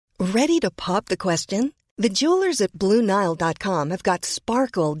Ready to pop the question? The jewelers at BlueNile.com have got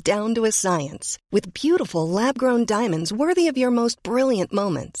sparkle down to a science with beautiful lab-grown diamonds worthy of your most brilliant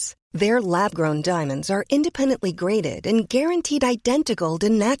moments. Their lab-grown diamonds are independently graded and guaranteed identical to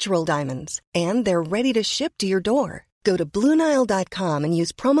natural diamonds, and they're ready to ship to your door. Go to BlueNile.com and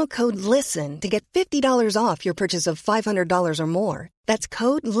use promo code LISTEN to get $50 off your purchase of $500 or more. That's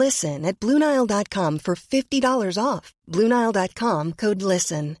code LISTEN at BlueNile.com for $50 off. BlueNile.com, code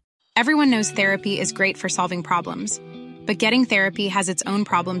LISTEN. Everyone knows therapy is great for solving problems, but getting therapy has its own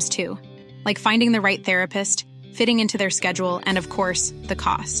problems too, like finding the right therapist, fitting into their schedule, and of course, the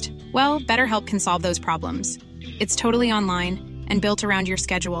cost. Well, BetterHelp can solve those problems. It's totally online and built around your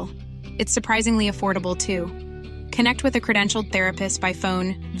schedule. It's surprisingly affordable too. Connect with a credentialed therapist by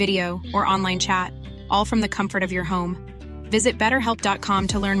phone, video, or online chat, all from the comfort of your home. Visit BetterHelp.com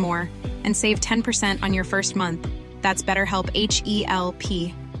to learn more and save 10% on your first month. That's BetterHelp,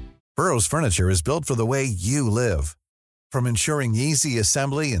 H-E-L-P. Burrow's furniture is built for the way you live. From ensuring easy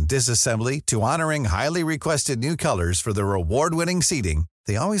assembly and disassembly to honoring highly requested new colors for their award-winning seating,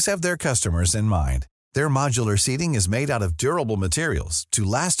 they always have their customers in mind. Their modular seating is made out of durable materials to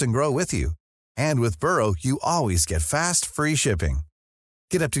last and grow with you. And with Burrow, you always get fast, free shipping.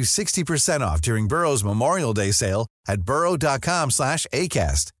 Get up to 60% off during Burrow's Memorial Day sale at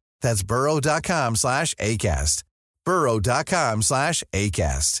burrow.com/ACAST. That's burrow.com/ACAST.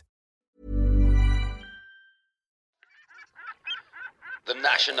 burrow.com/ACAST. The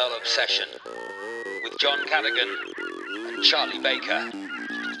National Obsession with John Cadigan and Charlie Baker.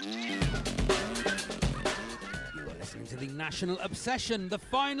 You are listening to the National Obsession, the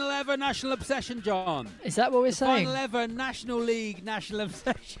final ever National Obsession, John. Is that what we're saying? Final ever National League National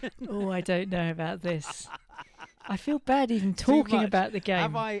Obsession. Oh, I don't know about this. I feel bad even talking about the game.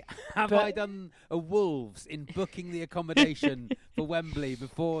 Have I done a Wolves in booking the accommodation for Wembley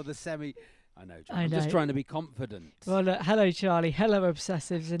before the semi? I know, John. I'm just trying to be confident. Well, look, hello, Charlie. Hello,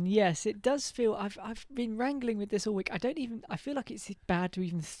 Obsessives. And yes, it does feel... I've been wrangling with this all week. I feel like it's bad to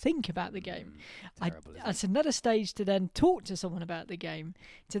even think about the game. Terrible, it's another stage to then talk to someone about the game,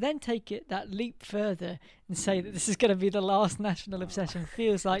 to then take it that leap further and say that this is going to be the last National Obsession.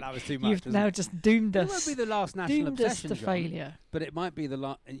 Feels like that was too much, you've now just doomed us. It won't be the last National Obsession, to John, failure. But it might be the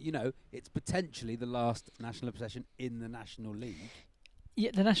last... it's potentially the last National Obsession in the National League.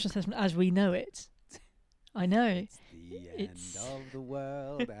 Yeah, the National Assessment as we know it. I know. It's the end of the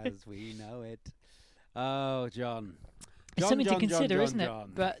world as we know it. Oh, John. It's something to consider, isn't it?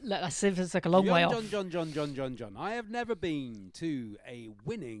 But let's see if it's like a long way off. John. I have never been to a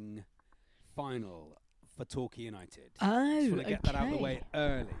winning final for Torquay United. Oh, just want to get that out of the way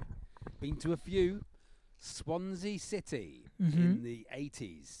early. Been to a few. Swansea City in the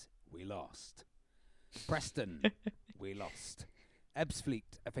 80s, we lost. Preston, we lost.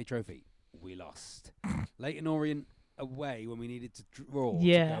 Ebbsfleet FA Trophy, we lost. Leyton Orient away when we needed to draw to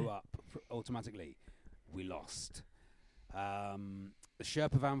go up automatically, we lost. The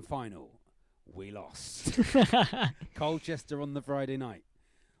Sherpa Van final, we lost. Colchester on the Friday night,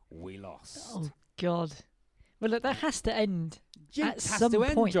 we lost. Oh, God. Well, look, that has to end at some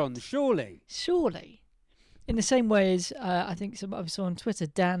point. End, John, surely. Surely. In the same way as, I think I saw on Twitter,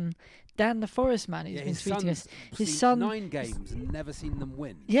 Dan the Forest man, who's been tweeting us. His son 9 games and never seen them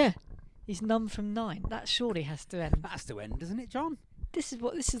win. Yeah. He's none from 9. That surely has to end. That has to end, doesn't it, John? This is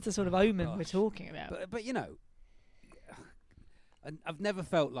the sort of omen we're talking about. But I've never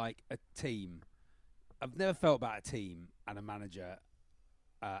felt like a team. I've never felt about a team and a manager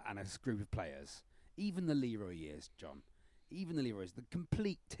and a group of players. Even the Leroy years, John. Even the Leroys. The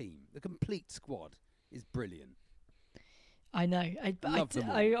complete team, the complete squad is brilliant. I know.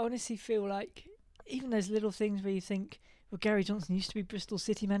 I honestly feel like even those little things where you think, well, Gary Johnson used to be Bristol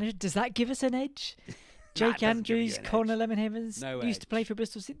City manager. Does that give us an edge? Jake Andrews, Connor Lemon-Evans used to play for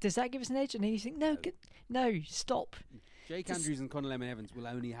Bristol City. Does that give us an edge? And then you think, no, stop. Jake Andrews and Connor Lemon-Evans will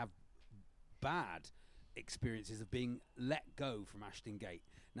only have bad experiences of being let go from Ashton Gate.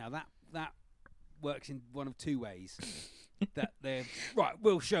 Now that works in one of two ways. That they're right,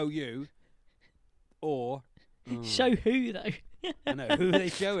 we'll show you, or show who though? I know who are they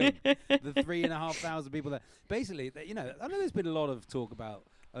showing? The 3,500 people there. Basically, I know there's been a lot of talk about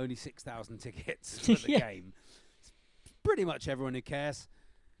only 6,000 tickets for the game. It's pretty much everyone who cares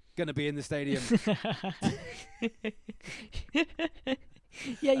going to be in the stadium.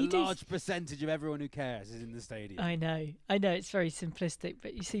 Yeah, a large percentage of everyone who cares is in the stadium. I know. It's very simplistic,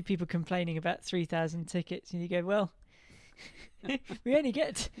 but you see people complaining about 3,000 tickets, and you go, well, we only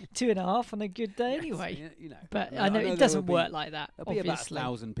get 2.5 on a good day anyway. Yeah, but I know it doesn't work like that. There'll be about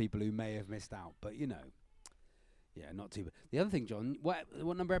 1,000 people who may have missed out, but Yeah, not too bad. The other thing, John, what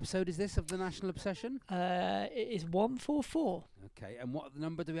number episode is this of the National Obsession? It is 144. Okay, and what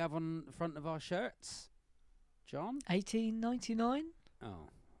number do we have on the front of our shirts, John? 1899. Oh, I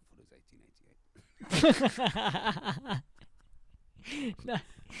thought it was 1888. No,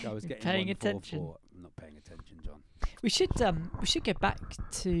 I was getting paying 144. attention. I'm not paying attention, John. We should get back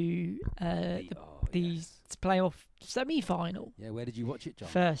to the playoff semi-final. Yeah, where did you watch it, John?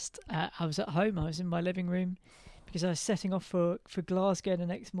 First, I was at home. I was in my living room because I was setting off for Glasgow the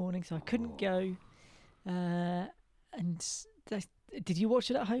next morning, so I couldn't go. Did you watch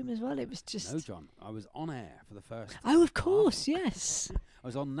it at home as well? It was just... No, John. I was on air for the first half. Oh, of course, yes. I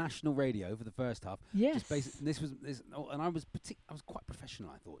was on national radio for the first half. Yes. And I was quite professional,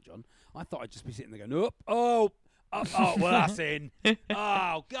 I thought, John. I thought I'd just be sitting there going, well, that's in.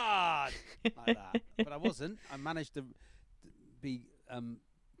 Oh, God. Like that. But I wasn't. I managed to be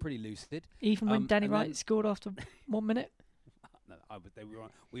pretty lucid. Even when Danny Wright scored after 1 minute? No,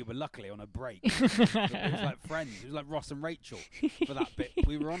 we were luckily on a break. It was like friends. It was like Ross and Rachel for that bit.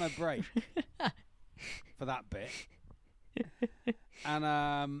 We were on a break for that bit.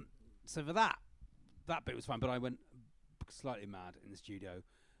 And so for that bit was fine. But I went slightly mad in the studio.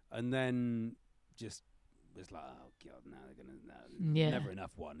 And then just was like, oh, God, now they're going to... Yeah. Never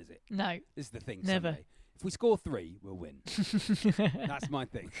enough one, is it? No. This is the thing, Never. Sunday. If we score 3, we'll win. That's my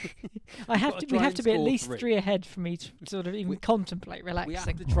thing. We have to be at least 3 ahead for me to sort of even contemplate relaxing. We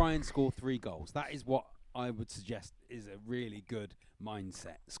have to try and score 3 goals. That is what I would suggest is a really good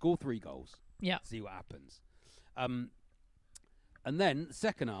mindset. Score 3 goals. Yeah. See what happens. And then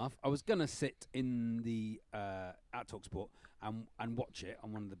second half, I was gonna sit in the at TalkSport and watch it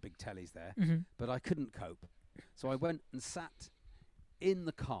on one of the big tellies there, but I couldn't cope, so I went and sat in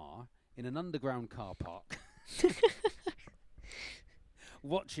the car in an underground car park,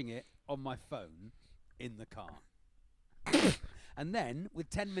 watching it on my phone in the car. And then, with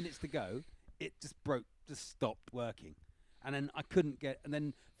 10 minutes to go, it just stopped working, and then I couldn't get. And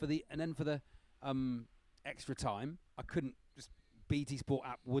then for the extra time, I couldn't. Just BT Sport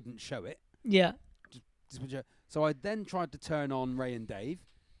app wouldn't show it. Yeah. So I then tried to turn on Ray and Dave.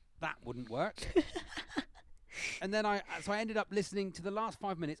 That wouldn't work. And then I ended up listening to the last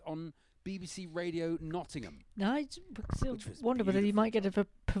 5 minutes on BBC Radio Nottingham. No, I still wonder whether you might get a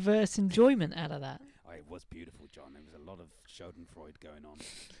perverse enjoyment out of that. Oh, it was beautiful, John. There was a lot of Schadenfreude going on.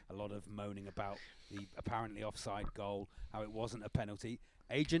 A lot of moaning about the apparently offside goal, how it wasn't a penalty.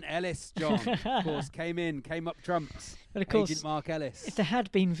 Agent Ellis, John, of course, came up trumps. But of course, Agent Mark Ellis. If there had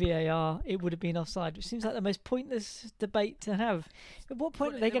been VAR, it would have been offside, which seems like the most pointless debate to have. At what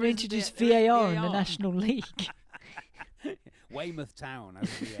point are they going to introduce VAR in the National League? Weymouth Town has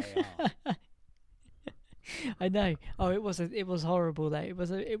VAR. I know. Oh, it was horrible though. It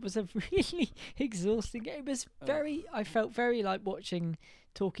was a really exhausting game. It was very. I felt very like watching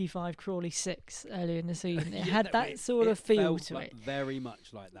Torquay 5, Crawley 6 earlier in the season. It had that sort of feel to it. Very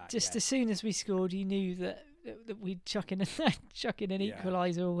much like that. Just as soon as we scored, you knew that we'd chuck in an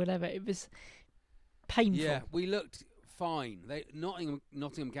equaliser or whatever. It was painful. Yeah, we looked fine.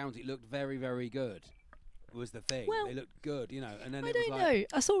 Nottingham County looked very, very good. Was the thing. Well, they looked good, and then I don't know.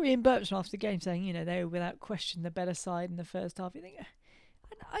 I saw Ian Birchall after the game saying, they were without question the better side in the first half. You think,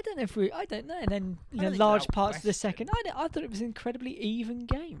 I don't know I don't know. And then large parts of the second, I thought it was an incredibly even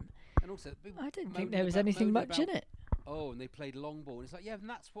game. And also, I don't think there was anything much in it. Oh, and they played long ball. And it's like, yeah, and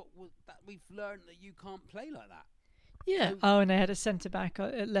that's that we've learned that you can't play like that. Yeah. And they had a centre back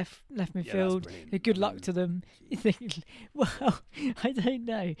at left midfield. Good luck to them. You think, well, I don't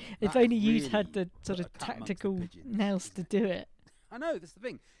know. If only you'd had the sort of tactical nous to do it. I know, that's the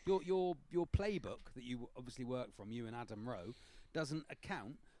thing. Your playbook that you obviously work from, you and Adam Rowe, doesn't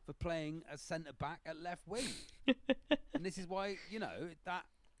account for playing a centre back at left wing. And this is why, that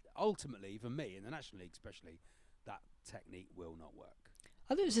ultimately, for me, in the National League especially, that technique will not work.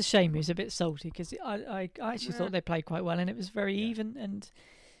 I thought it was a shame he was a bit salty because I actually thought they played quite well and it was very even and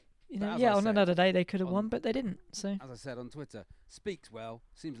on another day they could have won but they didn't. So as I said on Twitter, speaks well,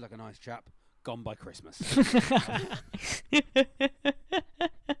 seems like a nice chap, gone by Christmas.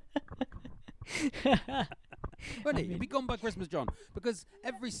 Wouldn't he? He'd be gone by Christmas, John, because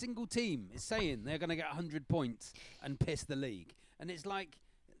every single team is saying they're going to get 100 points and piss the league, and it's like,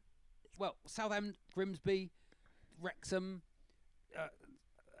 well, Southampton, Grimsby, Wrexham.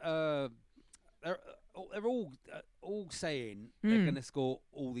 They're all saying they're going to score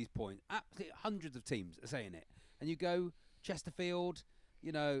all these points. Absolutely, hundreds of teams are saying it, and you go Chesterfield,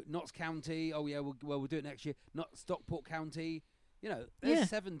 Notts County. Oh yeah, we'll do it next year. Not Stockport County. There's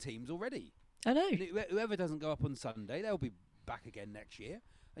 7 teams already. I know. And whoever doesn't go up on Sunday, they'll be back again next year.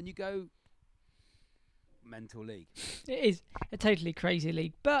 And you go, mental league. It is a totally crazy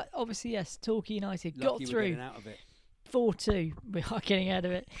league. But obviously, yes, Torquay United got through. Getting out of it. 4-2. We are getting out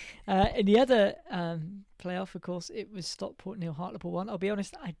of it. In the other playoff, of course, it was Stockport 0, Hartlepool 1. I'll be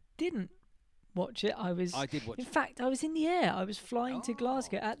honest, I didn't watch it. I did watch it. In fact, I was in the air. I was flying to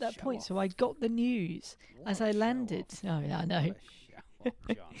Glasgow at that point, so I got the news as I landed. Oh, yeah, I know.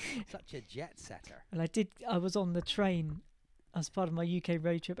 John. Such a jet setter. And I was on the train as part of my UK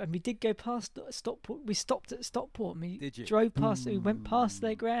road trip, and we did go past Stockport. We stopped at Stockport, and we drove past. We went past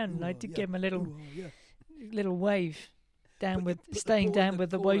their ground, and I did give them a little wave staying down with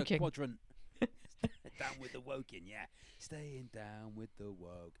the Woking. Down with the Woking, yeah. Staying down with the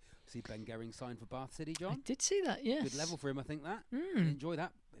Woke. See Ben Gehring signed for Bath City, John? I did see that, yes. Good level for him, I think, that. Enjoy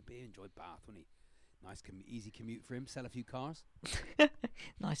that. He enjoyed Bath, wouldn't he? Nice, easy commute for him. Sell a few cars.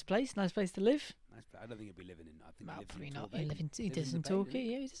 Nice place to live. Nice place. I don't think he'll be living in. I think probably not. He does in Torquay.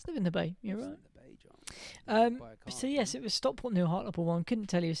 Yeah, he does live in the Bay. You're right. In the Bay, John. So yes, it was Stockport 0, Hartlepool 1. Couldn't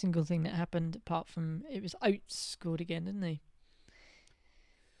tell you a single thing that happened apart from it was Oates scored again, didn't he?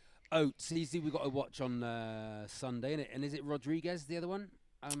 Oates. Easy. We've got to watch on Sunday, and is it Rodriguez the other one?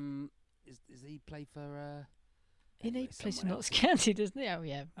 Is he play for? He plays for Notts County, doesn't he? Oh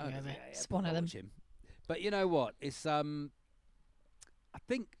yeah, it's one of them. Him. But you know what? It's I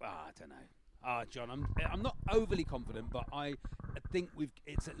think I don't know. John, I'm not overly confident, but I think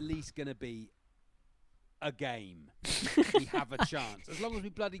it's at least going to be a game. We have a chance as long as we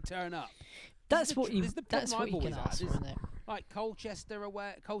bloody turn up. That's what you can ask for, isn't it? Like Colchester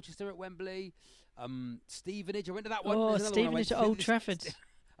at Wembley, Stevenage. I went to that one. Oh, Stevenage at Old Trafford.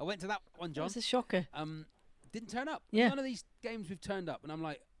 I went to that one, John. That was a shocker. Didn't turn up. Yeah. None of these games we've turned up, and I'm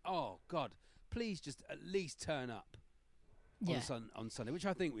like, oh God, please just at least turn up on Sunday, which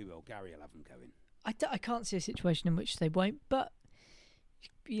I think we will. Gary will have them going. I can't see a situation in which they won't, but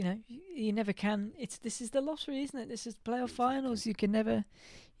you know, you never can. This is the lottery, isn't it? This is playoff finals. You just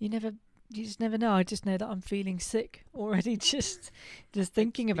never know. I just know that I'm feeling sick already just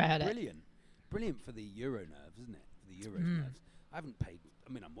thinking about it. Brilliant for the Euro nerves, isn't it? For the Euro nerves. I haven't paid. I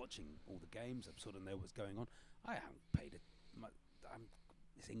mean, I'm watching all the games. I sort of know what's going on. I haven't paid it.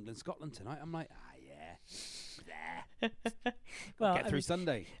 It's England-Scotland tonight. I'm like, yeah. Well, get through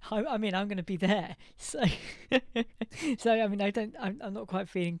Sunday. I mean, I'm going to be there. So, I mean, I'm not quite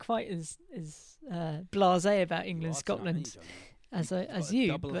feeling quite as blasé about England-Scotland as you.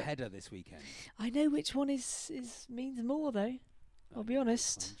 Double header this weekend. I know which one means more though. I'll be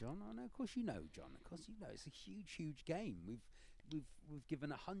honest. John, I know. Of course you know, John. Of course you know. It's a huge game. We've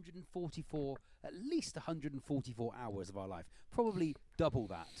given at least 144 hours of our life. Probably double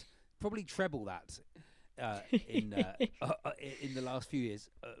that. Probably treble that in the last few years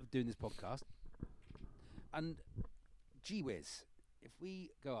of doing this podcast. And gee whiz, if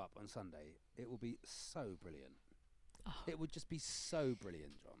we go up on Sunday, it will be so brilliant. Oh. It would just be so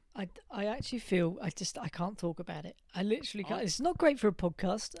brilliant, John. I actually feel I can't talk about it. I literally can't. It's not great for a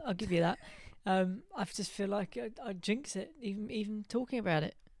podcast. I'll give you that. I just feel like I jinx it, even talking about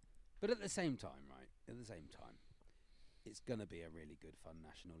it. But at the same time, right? It's going to be a really good, fun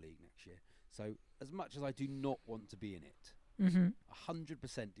National League next year. So as much as I do not want to be in it,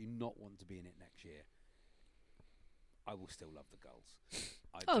 100% do not want to be in it next year, I will still love the goals.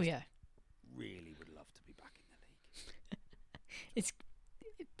 I really would love to be back in the league.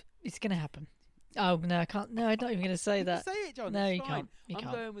 It's going to happen. Oh no, I can't. No, I'm not even going to say that. Say it, John. No, it's you fine. can't.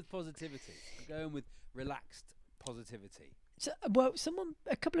 I'm going with positivity. I'm going with relaxed positivity. So, well,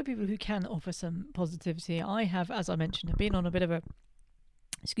 a couple of people who can offer some positivity. I have, as I mentioned, have been on a bit of a,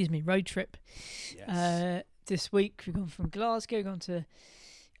 road trip. Yes. This week we've gone from Glasgow, gone to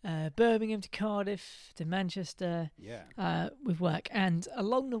Birmingham, to Cardiff, to Manchester. Yeah. With work, and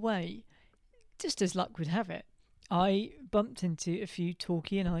along the way, just as luck would have it, I bumped into a few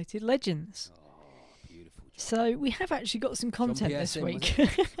Torquay United legends. Oh, beautiful. John. So we have actually got some content this week.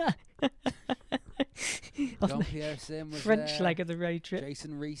 Jean-Pierre Sim was French there. leg of the road trip.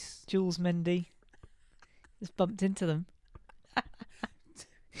 Jason Rees. Jules Mendy. Just bumped into them.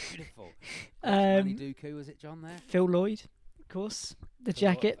 Beautiful. Manny Dooku, was it John there? Phil Lloyd, of course. The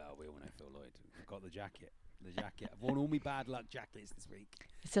jacket. Well, we all know Phil Lloyd. I've got the jacket. I've worn all my bad luck jackets this week.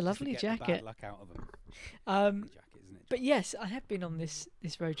 It's a lovely jacket. The bad luck out of them. Jacket, isn't it, but yes, I have been on this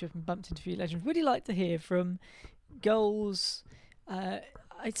road trip and bumped into a few legends. Really like to hear from goals.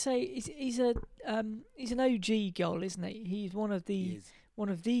 I'd say he's an OG goal, isn't he? He's one of the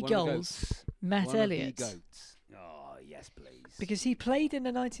goals. Matt Elliott. Goats. Oh yes, please. Because he played in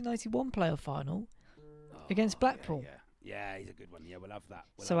the 1991 playoff final against Blackpool. Yeah, he's a good one. Yeah, we'll have that.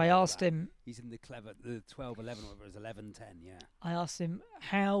 So I asked him. He's in the 12-11, or it was 11-10. Yeah. I asked him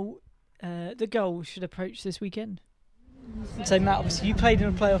how the goals should approach this weekend. So Matt, obviously you played in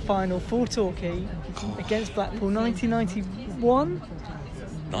a playoff final for Torquay against Blackpool 1991.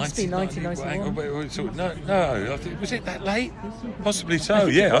 Must be 1991. No. Was it that late? Possibly so.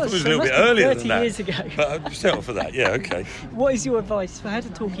 I thought it was a little bit earlier than that. 30 years ago. But I'd settle for that. Yeah, okay. What is your advice for how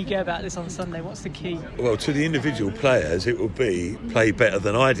did Torquay go about this on Sunday? What's the key? Well, to the individual players, it would be play better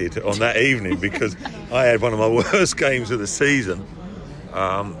than I did on that evening, because I had one of my worst games of the season.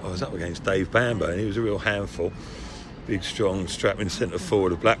 I was up against Dave Bamber, and he was a real handful. Big, strong, strapping centre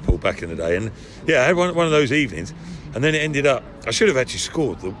forward of Blackpool back in the day. And I had one of those evenings, and then it ended up, I should have actually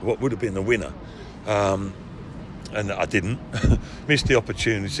scored what would have been the winner, and I didn't. Missed the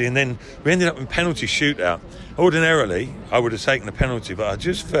opportunity, and then we ended up in penalty shootout. Ordinarily I would have taken the penalty, but I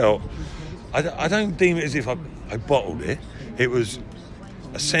just felt I don't deem it as if I bottled it. It was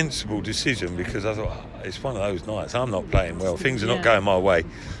a sensible decision, because I thought, it's one of those nights, I'm not playing well, things are not going my way,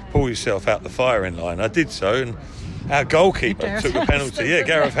 pull yourself out the firing line. I did so, and our goalkeeper took the penalty.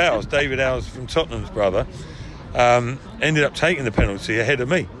 Gareth Howes, David Howes from Tottenham's brother, ended up taking the penalty ahead of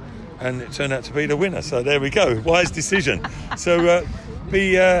me, and it turned out to be the winner. So there we go, wise decision. So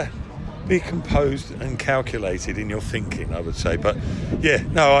be composed and calculated in your thinking, I would say. But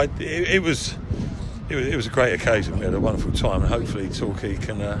it was a great occasion. We had a wonderful time, and hopefully Torquay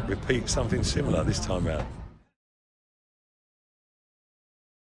can repeat something similar this time round.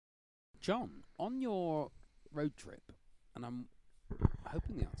 John, on your road trip, and I'm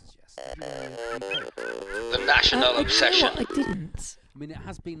hoping the answer's yes. The national obsession. You know what? I didn't. I mean, it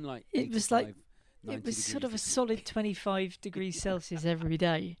has been like it was like it was sort of a degrees. solid 25 degrees Celsius every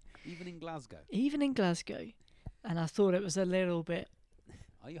day. Even in Glasgow. And I thought it was a little bit.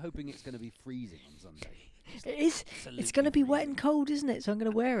 Are you hoping it's going to be freezing on Sunday? It is. It's going to be wet and cold, isn't it? So I'm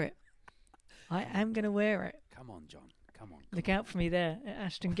going to wear it. I am going to wear it. Come on, John. Come on. Look out for me there at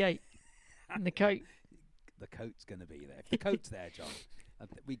Ashton Gate. And the coat. The coat's going to be there. If the coat's there, John,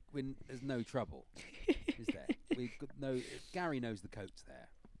 there's no trouble, is there? Gary knows the coat's there.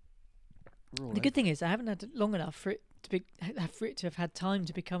 The good thing is I haven't had it long enough for it to have had time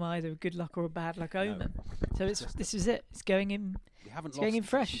to become either a good luck or a bad luck omen. So this is it. It's going in. We haven't going in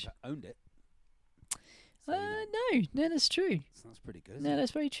fresh. Owned it. So no, that's true. That's pretty good. No,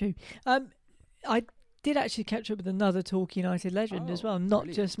 that's very true. I did actually catch up with another Torquay United legend as well, not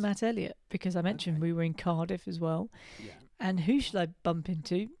just Matt Elliott, because I mentioned we were in Cardiff as well. Yeah. And who should I bump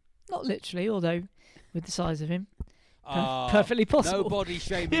into? Not literally, although with the size of him, perfectly possible. No body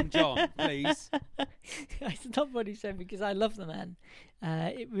shaming, John, please. It's not body shaming because I love the man.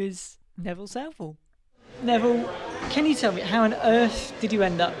 It was Neville Southall. Neville, can you tell me how on earth did you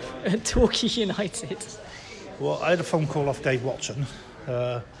end up at Torquay United? Well, I had a phone call off Dave Watson.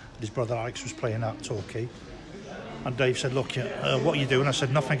 His brother Alex was playing at Torquay, and Dave said, look, what are you doing? I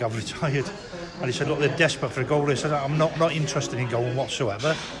said, nothing, I've retired. And he said, look, they're desperate for a goalie. I said, I'm not interested in going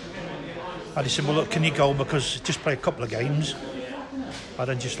whatsoever. And he said, well, look, can you go, because just play a couple of games and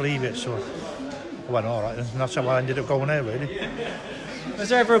then just leave it. So I went, all right, and that's how I ended up going there, really. Was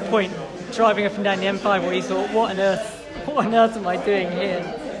there ever a point driving up and down the M5 where you thought, what on earth am I doing here?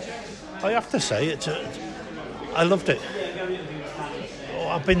 I have to say, I loved it.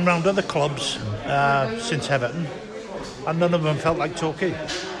 I've been around other clubs since Everton, and none of them felt like Torquay.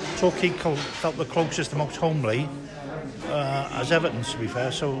 Torquay felt the closest, the most homely as Everton, to be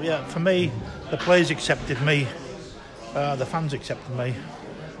fair. So yeah, for me, the players accepted me, the fans accepted me,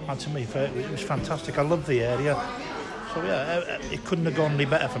 and to me, it was fantastic. I loved the area. So yeah, it couldn't have gone any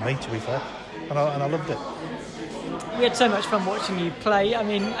better for me, to be fair, and I loved it. We had so much fun watching you play. I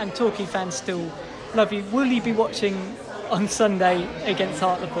mean, and Torquay fans still love you. Will you be watching on Sunday against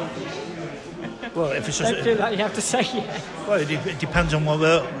Hartlepool? Well, if it's don't feel like you have to say yes. Well, it depends on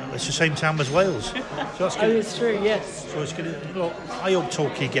whether it's the same time as Wales. So it's true, yes. So it's going to. Look, I hope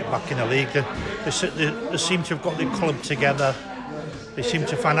Torquay get back in the league. They seem to have got their club together. They seem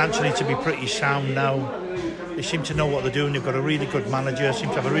to financially to be pretty sound now. They seem to know what they're doing. They've got a really good manager. Seem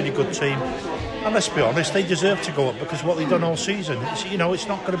to have a really good team. And let's be honest, they deserve to go up because what they've done all season. It's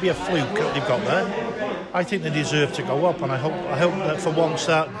not going to be a fluke that they've got there. I think they deserve to go up, and I hope that for once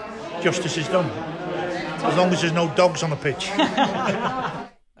that justice is done. As long as there's no dogs on the pitch.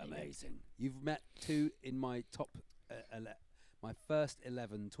 Amazing. You've met two in my top, my first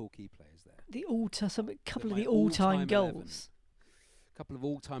 11 Torquay players there. A couple of the all-time goals. A couple of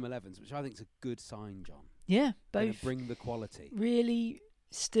all-time 11s, which I think is a good sign, John. Yeah, both. Bring the quality. Really,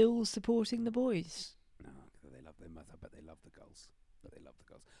 still supporting the boys. No, they love them. But they love the goals.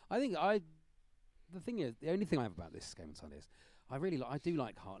 I think the thing is, the only thing I have about this game on Sunday is I do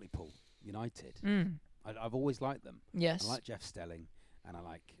like Hartlepool United. I've always liked them. Yes. I like Jeff Stelling, and I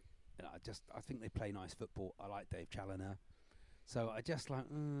like I think they play nice football. I like Dave Challoner, so I just like.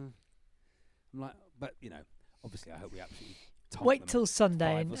 I'm like, but obviously, I hope we absolutely. Wait till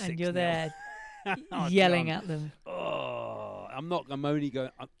Sunday and you're there yelling at them. Oh, I'm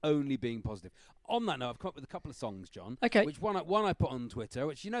only being positive. On that note, I've come up with a couple of songs, John. Okay. Which one I put on Twitter,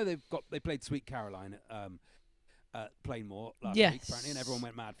 which they played Sweet Caroline at Plainmoor last week, apparently, and everyone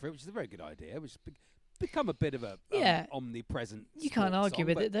went mad for it, which is a very good idea, which has become a bit of a omnipresent. You can't argue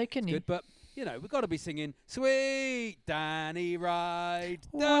with it though, can you? Good, but we've got to be singing Sweet Danny Ride,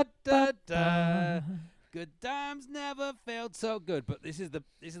 da da da. Good times never felt so good, but this is the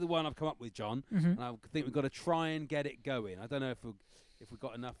one I've come up with, John. And I think we've got to try and get it going. I don't know if we've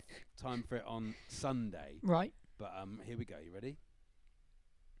got enough time for it on Sunday, right? But here we go. You ready?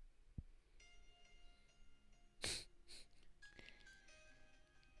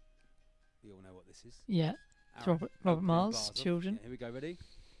 We all know what this is. Yeah, it's Robert Mars, Children. Yeah, here we go. Ready?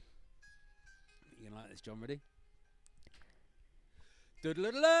 You gonna like this, John? Ready?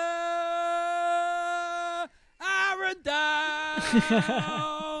 Aaron Downs,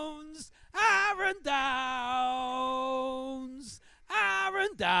 Aaron Downs, Aaron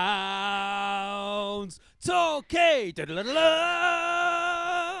Downs, Torquay, Aaron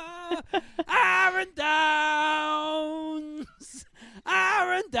Downs,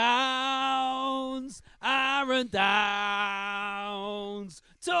 Aaron Downs, Aaron Downs,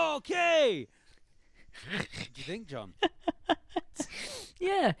 Torquay. What do you think, John?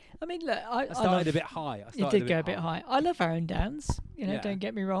 Yeah, I mean, look, I started a bit high. You did go a bit high. I love Aaron Downs. Don't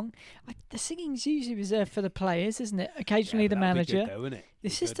get me wrong. The singing's usually reserved for the players, isn't it? Occasionally the manager. Good though, isn't it? The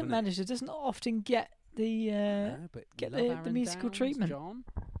assistant manager doesn't often get the musical Downs, treatment. John.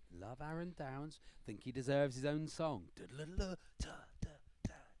 Love Aaron Downs. Think he deserves his own song.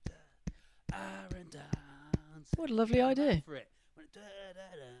 Aaron Downs. What a lovely idea. For it.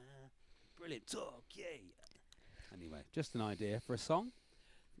 Brilliant talk, yay. Anyway, just an idea for a song.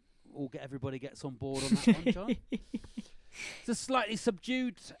 Everybody gets on board on that one, John. It's a slightly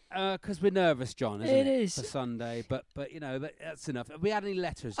subdued because we're nervous, John. Isn't it is for Sunday, but that's enough. Have we had any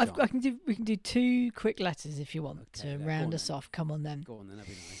letters, John? We can do 2 quick letters if you want to round us off. Come on then. Go on then,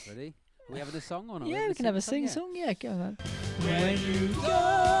 that'd be nice. Ready? Are we having a song or not? Yeah, we can have a sing song. Yeah, go on. When you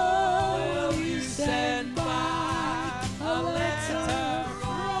go, will you send back a letter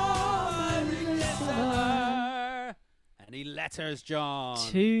from a listener? Any letters, John?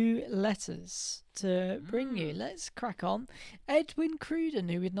 2 letters to bring you. Let's crack on. Edwin Cruden,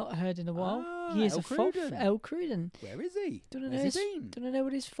 who we'd not heard in a while. He is Cruden. El Cruden. Where is he? Don't I know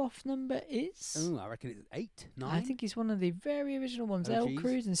what his FOF number is? Oh, I reckon it's 8, 9. I think he's one of the very original ones. Oh, El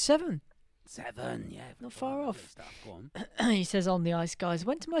Cruden, 7. 7, yeah. Not far off. Stuff. Go on. He says, on the ice, guys.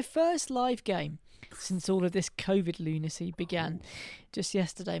 Went to my first live game since all of this COVID lunacy began. Just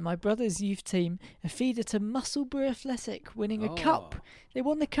yesterday, my brother's youth team, a feeder to Musselburgh Athletic, winning a cup. They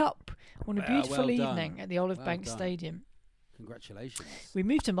won the cup on a beautiful evening at the Olive Bank Stadium. Congratulations. We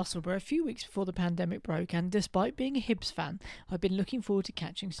moved to Musselburgh a few weeks before the pandemic broke, and despite being a Hibs fan, I've been looking forward to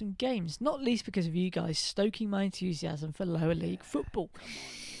catching some games, not least because of you guys stoking my enthusiasm for lower league football.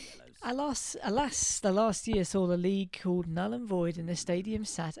 Alas, the last year saw the league called null and void and the stadium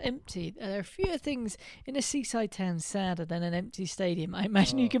sat empty. There are fewer things in a seaside town sadder than an empty stadium. I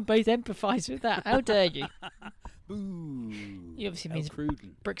imagine you can both empathise with that. How dare you? Boo. You obviously means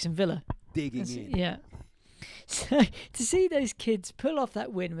Cruden. Brixton Villa. Digging in. Yeah. So, to see those kids pull off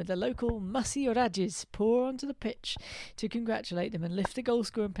that win with the local Mussy Radges pour onto the pitch to congratulate them and lift the goal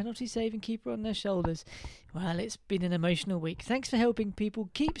scorer and penalty saving keeper on their shoulders, well, it's been an emotional week. Thanks for helping people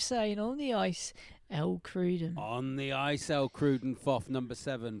keep saying on the ice, El Cruden. On the ice, El Cruden, FOF number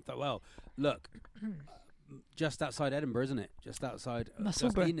 7. Well, look, just outside Edinburgh, isn't it? Just outside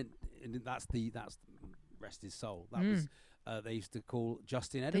Musselburgh. That's rest his soul. That was. They used to call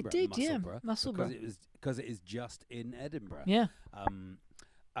just in Edinburgh. They did, Musselburgh, yeah, Musselburgh. Because it is just in Edinburgh. Yeah.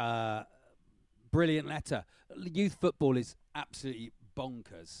 Brilliant letter. Youth football is absolutely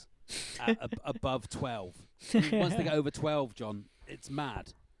bonkers. Above 12. Once they get over 12, John, it's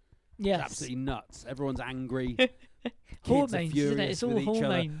mad. Yes. It's absolutely nuts. Everyone's angry. Hormones, isn't it? It's all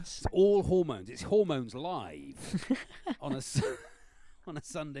hormones. It's all hormones. It's hormones live on a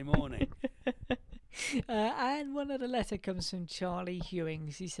Sunday morning. And one other letter comes from Charlie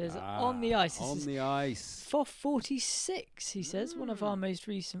Hewings. He says, on the ice. On the ice. FOF 46, he says, one of our most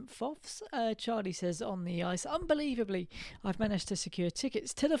recent FOFs. Charlie says, on the ice. Unbelievably, I've managed to secure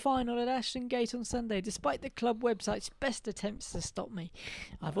tickets to the final at Ashton Gate on Sunday, despite the club website's best attempts to stop me.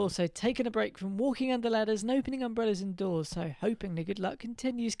 I've also taken a break from walking under ladders and opening umbrellas and doors, so hoping the good luck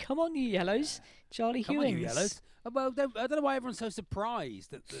continues. Come on, you yellows. Charlie Hewings. Come on, you yellows. Well, I don't know why everyone's so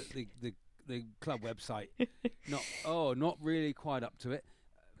surprised that the club website not really quite up to it.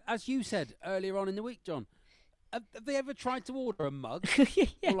 As you said earlier on in the week, John, have they ever tried to order a mug? Yeah.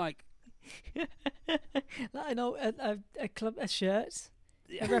 Or like I know a shirt,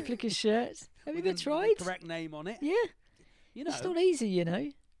 a replica shirt. Have you ever tried? The correct name on it. Yeah, it's not easy,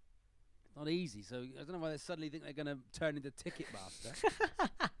 Not easy, so I don't know why they suddenly think they're going to turn into Ticketmaster.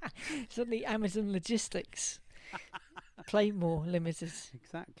 Suddenly Amazon Logistics. Playmore Limited.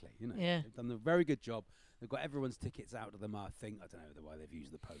 Exactly, Yeah. They've done a very good job. They've got everyone's tickets out of them, I think. I don't know why they've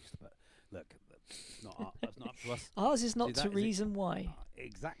used the post, but look, that's not up to us. Ours is not to reason why.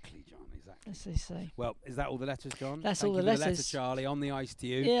 Exactly, John, exactly. As they say. Well, is that all the letters, John? That's Thank all you the for letters. The letter, Charlie. On the ice to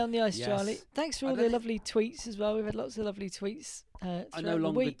you. Yeah, on the ice, yes. Charlie. Thanks for all the lovely tweets as well. We've had lots of lovely tweets. I no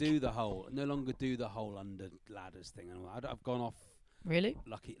longer do the whole under ladders thing and all that. I've gone off. Really?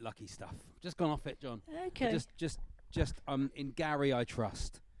 Lucky stuff. Just gone off it, John. Okay. Just in Gary I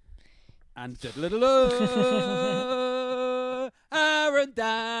trust. And Aaron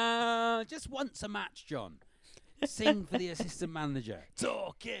down. Just once a match, John. Sing for the assistant manager.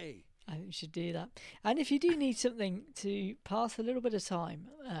 Talkie. I think we should do that. And if you do need something to pass a little bit of time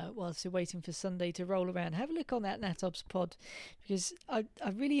whilst you're waiting for Sunday to roll around, have a look on that NatObs pod, because I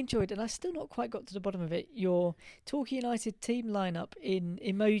really enjoyed, and I've still not quite got to the bottom of it, your Torquay United team lineup in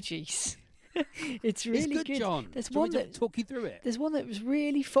emojis. It's really good, John. There's do you one want me to talk you through it. There's one that was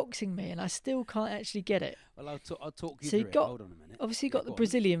really foxing me, and I still can't actually get it. Well, I'll talk you so through it. Hold on a minute. Obviously, you got the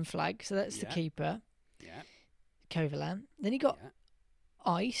Brazilian flag, so that's the keeper. Yeah. Kovalan. Then you got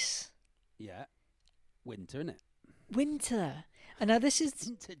ice. Yeah. Winter, innit? Winter. And now this is...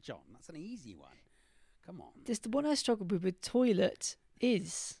 Winter, John. That's an easy one. Come on. The one I struggled with toilet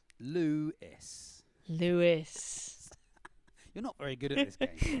is... Lewis. You're not very good at this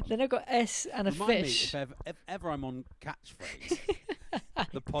game. Then I've got S and a Remind fish. Me if ever I'm on catchphrase,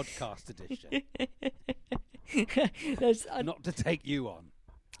 the podcast edition. Not to take you on.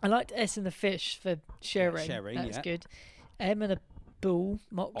 I liked S and the fish for sharing. That's good. M and a bull,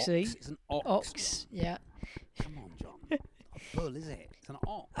 Moxie. Ox. It's an ox. Ox, yeah. Come on, John. Not a bull, is it? It's an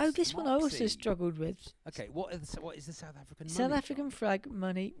ox. Oh, this Moxie. one I also struggled with. Okay, what is the South African money? South African flag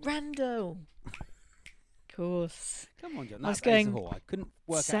money. Randall. Of course. Come on, John. I was That's going Ace of Hall. I couldn't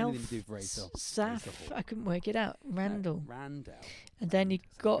work out anything to do for Ace of Saf. I couldn't work it out. Randall. Randall. And then you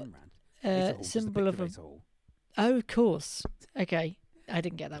got symbol of a... Oh, of course. Okay. I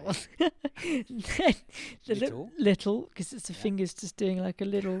didn't get that one. Then the little, because it's the fingers just doing like a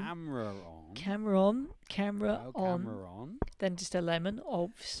little... Camera on. Then just a lemon,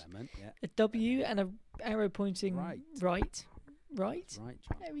 obvs. Lemon, yeah. A W and a arrow pointing right. Right, John.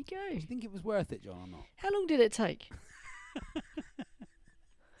 There we go. Do you think it was worth it, John, or not? How long did it take?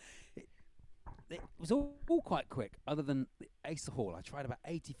 It was all quite quick, other than the Ace of Hall. I tried about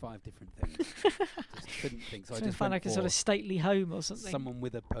 85 different things. Just couldn't think, so I just find like a sort of stately home or something. Someone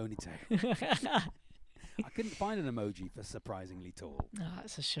with a ponytail. I couldn't find an emoji for surprisingly tall. Oh,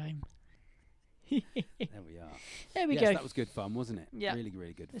 that's a shame. There we are. There we go. That was good fun, wasn't it? Yeah. Really,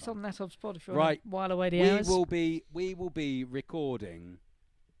 really good fun. It's on NatObs pod if you want to while away the hours. We will be recording.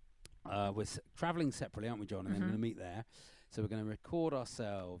 We're travelling separately, aren't we, John? And then we're going to meet there. So we're going to record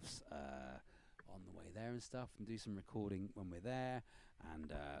ourselves on the way there and stuff, and do some recording when we're there.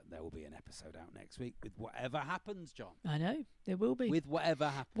 And there will be an episode out next week with whatever happens, John. I know, there will be. With whatever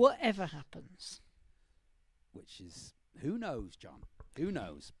happens. Whatever happens. Which is, who knows, John? Who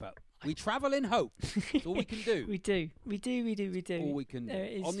knows? But we travel in hope. That's all we can do. We do. All we can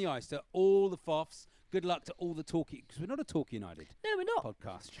do. On the ice to all the FOFs. Good luck to all the Torquay, because we're not a Torquay United. No, we're not.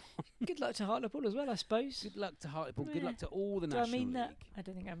 Podcast, John. Good luck to Hartlepool as well, I suppose. Good luck to Hartlepool. Yeah. Good luck to all the National League. Do I mean that? I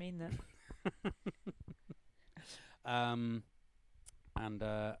don't think I mean that.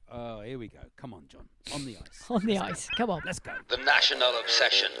 Here we go. Come on, John. On the ice. On the ice. Come on. Let's go. The National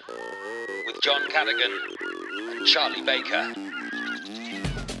Obsession with John Cadigan and Charlie Baker.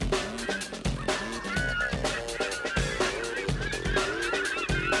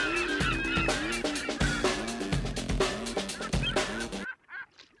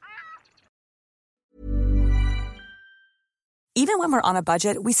 Even when we're on a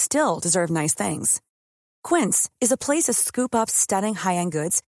budget, we still deserve nice things. Quince is a place to scoop up stunning high-end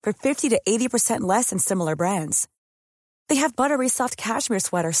goods for 50 to 80% less than similar brands. They have buttery soft cashmere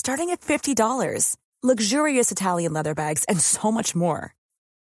sweaters starting at $50, luxurious Italian leather bags, and so much more.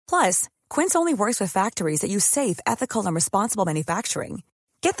 Plus, Quince only works with factories that use safe, ethical, and responsible manufacturing.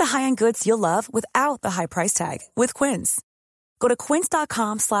 Get the high-end goods you'll love without the high price tag with Quince. Go to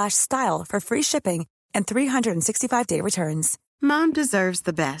quince.com/style for free shipping and 365-day returns. Mom deserves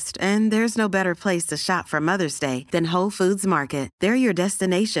the best, and there's no better place to shop for Mother's Day than Whole Foods Market. They're your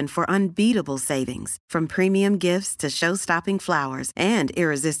destination for unbeatable savings, from premium gifts to show-stopping flowers and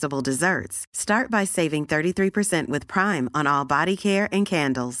irresistible desserts. Start by saving 33% with Prime on all body care and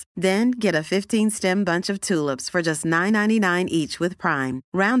candles. Then get a 15-stem bunch of tulips for just $9.99 each with Prime.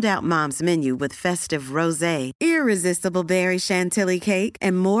 Round out Mom's menu with festive rosé, irresistible berry chantilly cake,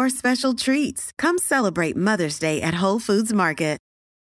 and more special treats. Come celebrate Mother's Day at Whole Foods Market.